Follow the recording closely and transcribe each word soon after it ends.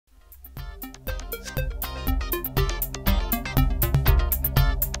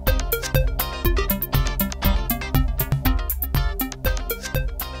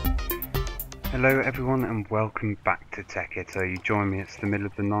Hello everyone and welcome back to Tekkit. So you join me, it's the middle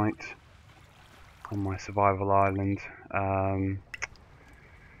of the night on my survival island.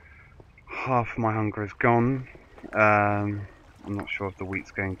 Half of my hunger is gone. I'm not sure if the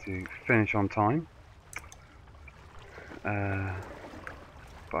wheat's going to finish on time. But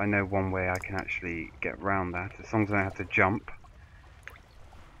I know one way I can actually get around that. As long as I don't have to jump,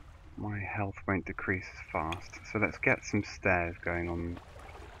 my health won't decrease as fast. So let's get some stairs going on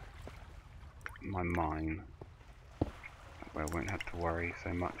my mine. That way I won't have to worry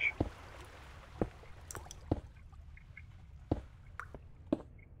so much.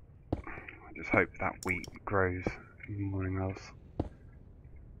 I just hope that wheat grows in the morning, else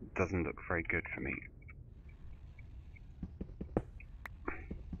it doesn't look very good for me.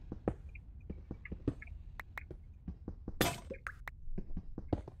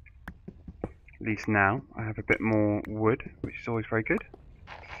 At least now I have a bit more wood, which is always very good.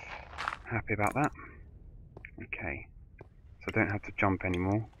 Happy about that. Okay, so I don't have to jump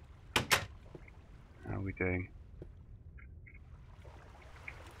anymore. How are we doing?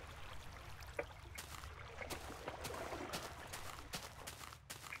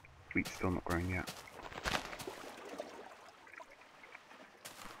 Wheat's still not growing yet.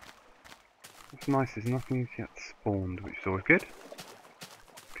 What's nice is nothing's yet spawned, which is always good.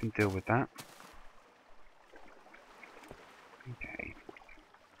 Can deal with that. Okay.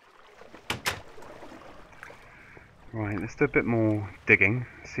 Right, let's do a bit more digging,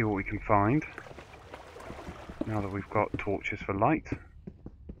 see what we can find. Now that we've got torches for light,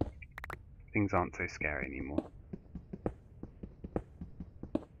 things aren't so scary anymore.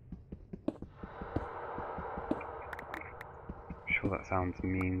 I'm sure that sounds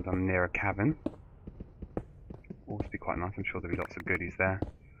means I'm near a cabin. Also be quite nice, I'm sure there'll be lots of goodies there.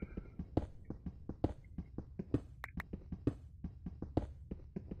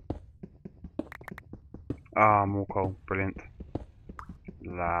 Ah, more coal, brilliant.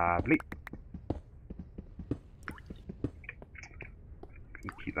 Lovely.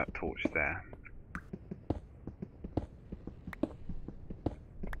 Can keep that torch there.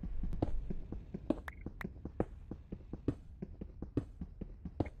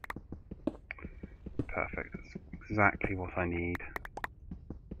 Perfect, that's exactly what I need.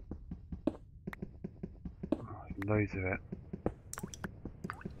 Oh, there's loads of it.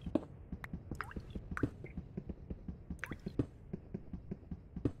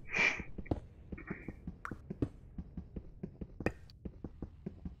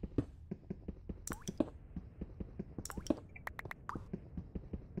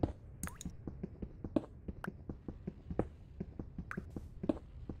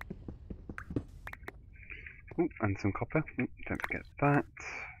 Ooh, and some copper. Ooh, don't forget that.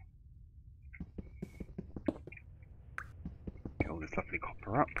 Get all this lovely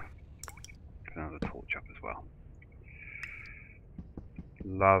copper up. Put another torch up as well.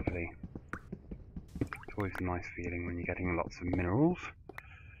 Lovely. It's always a nice feeling when you're getting lots of minerals.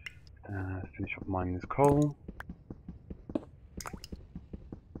 Finish off mining this coal.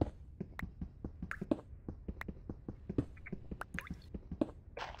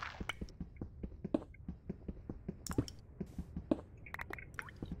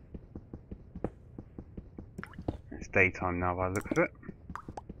 It's daytime now by the looks of it.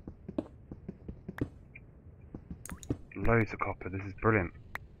 Loads of copper, this is brilliant.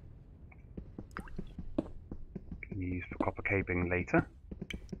 Can be used for copper cabling later.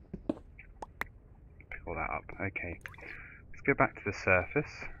 Pick all that up. Okay. Let's go back to the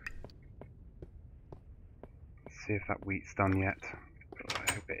surface. See if that wheat's done yet.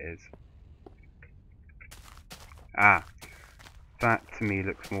 I hope it is. Ah! That to me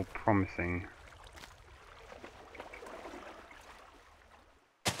looks more promising.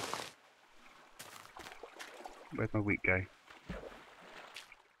 Where'd my wheat go?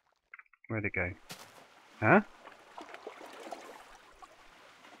 Where'd it go? Huh?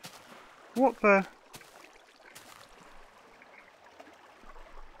 What the?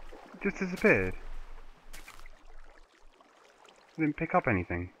 It just disappeared. I didn't pick up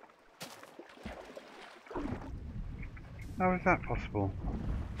anything. How is that possible?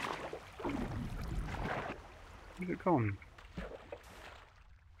 Where's it gone?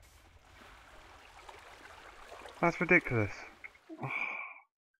 That's ridiculous. Oh.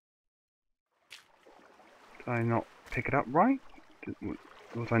 Did I not pick it up right?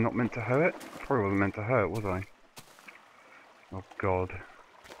 Was I not meant to hoe it? Probably wasn't meant to hoe it, was I? Oh god.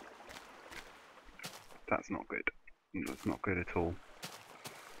 That's not good. That's not good at all.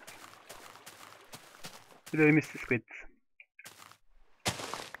 Hello, Mr. Squids.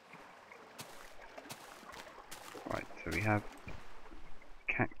 Right, so we have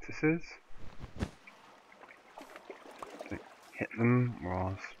cactuses. hit them, or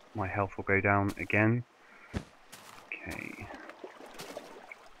else my health will go down again. Okay.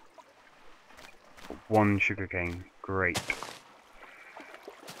 1 sugarcane, great.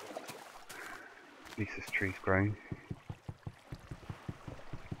 At least this tree's grown.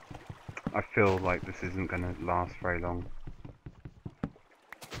 I feel like this isn't going to last very long.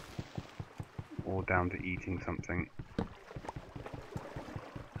 All down to eating something.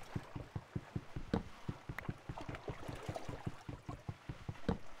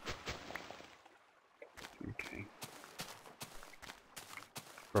 Okay.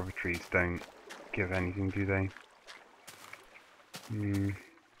 Rubber trees don't give anything, do they?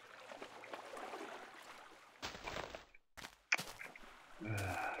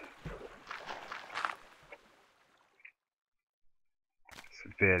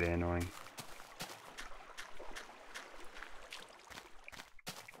 Severely annoying.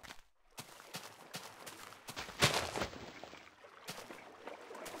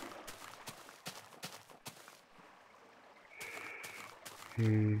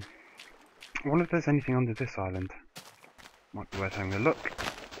 I wonder if there's anything under this island. Might be worth having a look.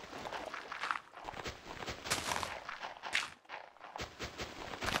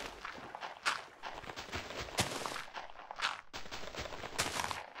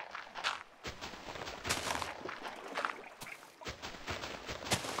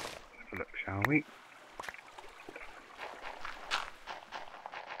 Have a look, shall we?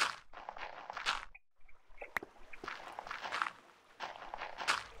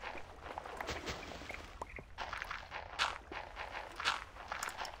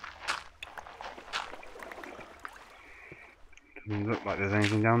 Doesn't look like there's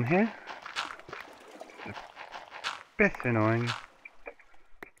anything down here. It's a bit annoying.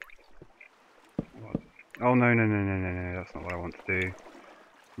 What? Oh no, that's not what I want to do.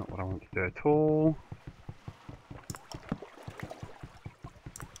 Not what I want to do at all.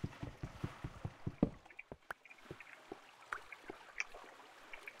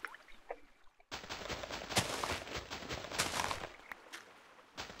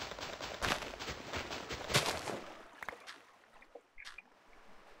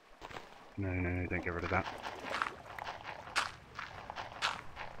 No, don't get rid of that.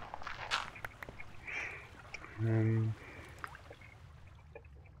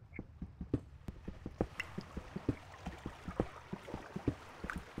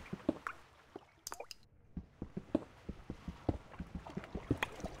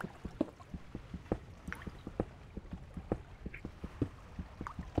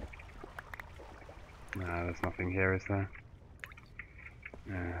 No, there's nothing here, is there?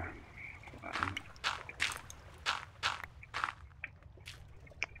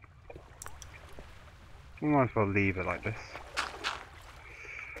 We might as well leave it like this.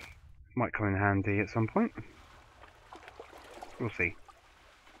 Might come in handy at some point. We'll see.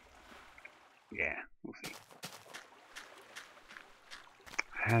 Yeah, we'll see.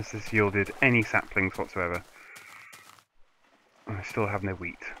 Has this yielded any saplings whatsoever? I still have no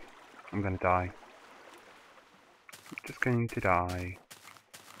wheat. I'm going to die. I'm just going to die.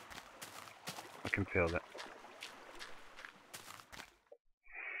 I can feel it.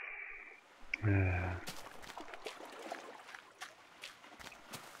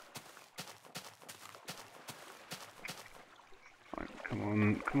 Right,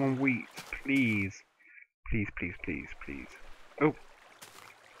 come on, wheat, please. Please. Oh!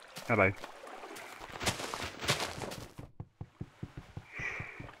 Hello.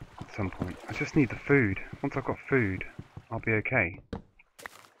 At some point. I just need the food. Once I've got food, I'll be okay.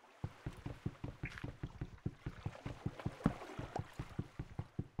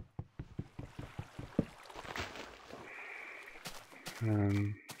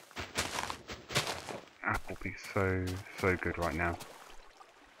 Apple will be so good right now.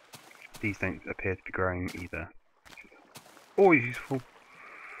 These don't appear to be growing either. Always useful.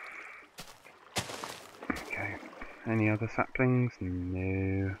 Okay. Any other saplings?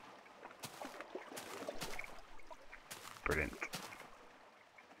 No. Brilliant.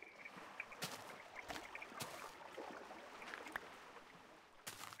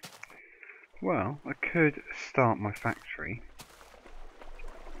 Well, I could start my factory.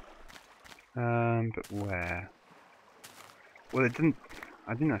 But where? Well, I didn't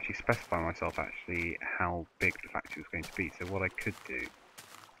actually specify myself actually how big the factory was going to be. So what I could do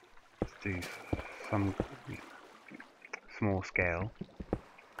is do some small scale.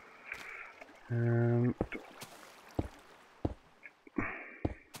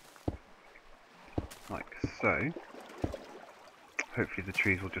 Like so. Hopefully the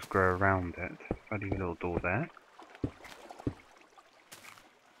trees will just grow around it. If I leave a little door there.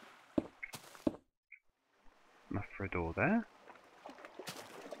 Enough for a door there.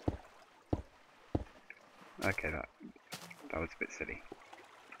 Okay, that was a bit silly.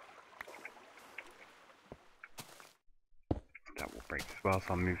 That will break as well, so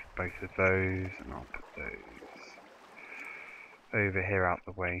I'll move both of those, and I'll put those over here out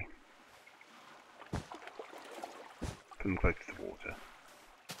the way. Put them close to the water.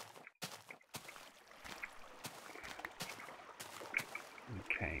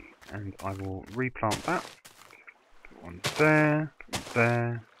 Okay, and I will replant that. Put one there, put one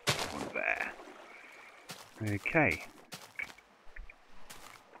there, put one there. Okay.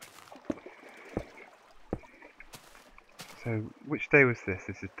 So, which day was this?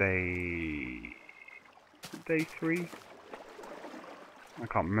 This is day 3? I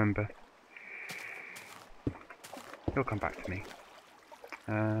can't remember. He'll come back to me.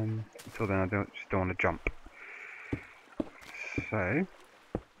 Until then, I just don't want to jump. So,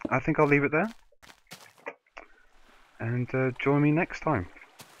 I think I'll leave it there. And join me next time.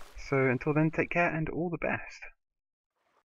 So, until then, take care and all the best.